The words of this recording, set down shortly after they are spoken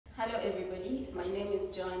Hello everybody, my name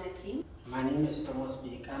is Joanna Tim. My name is Thomas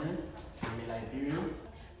B. Kamen. I'm a Liberian.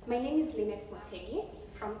 My name is Lynette Motegi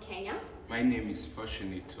from Kenya. My name is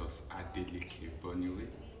Fortunatus Adeleke Boniwe.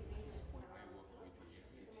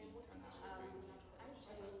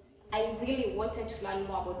 I really wanted to learn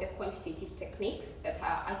more about the quantitative techniques that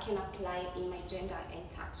I can apply in my gender and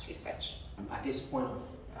tax research. At this point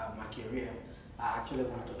of my career, I actually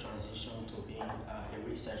want to transition to being a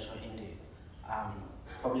researcher in the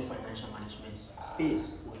public financial management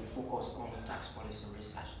space with a focus on tax policy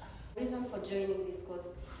research. The reason for joining this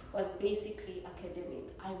course was basically academic.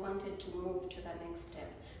 I wanted to move to the next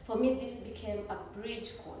step. For me, this became a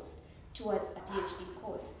bridge course towards a PhD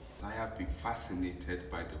course. I have been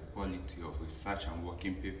fascinated by the quality of research and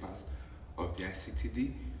working papers of the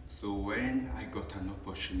ICTD. So when I got an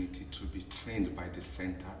opportunity to be trained by the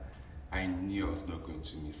center, I knew I was not going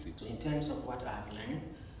to miss it. So in terms of what I've learned,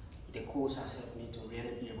 the course has helped me to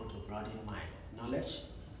really be able to broaden my knowledge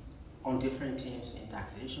on different themes in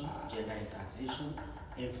taxation, gender in taxation,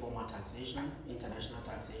 informal taxation, international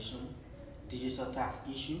taxation, digital tax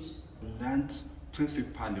issues. I learned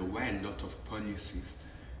principally why a lot of policies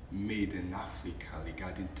made in Africa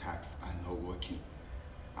regarding tax are not working,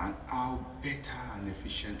 and how better and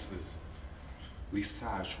efficient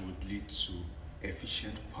research would lead to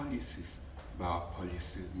efficient policies by our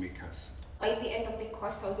policy makers. By the end of the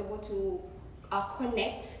course, I was able to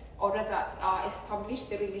connect, or rather establish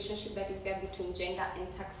the relationship that is there between gender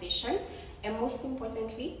and taxation. And most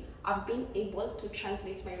importantly, I've been able to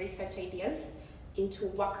translate my research ideas into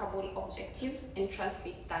workable objectives and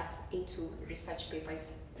translate that into research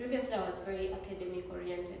papers. Previously, I was very academic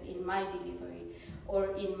oriented in my delivery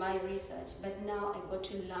or in my research, but now I got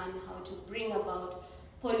to learn how to bring about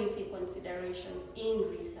policy considerations in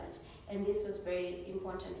research, and this was very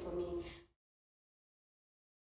important for me.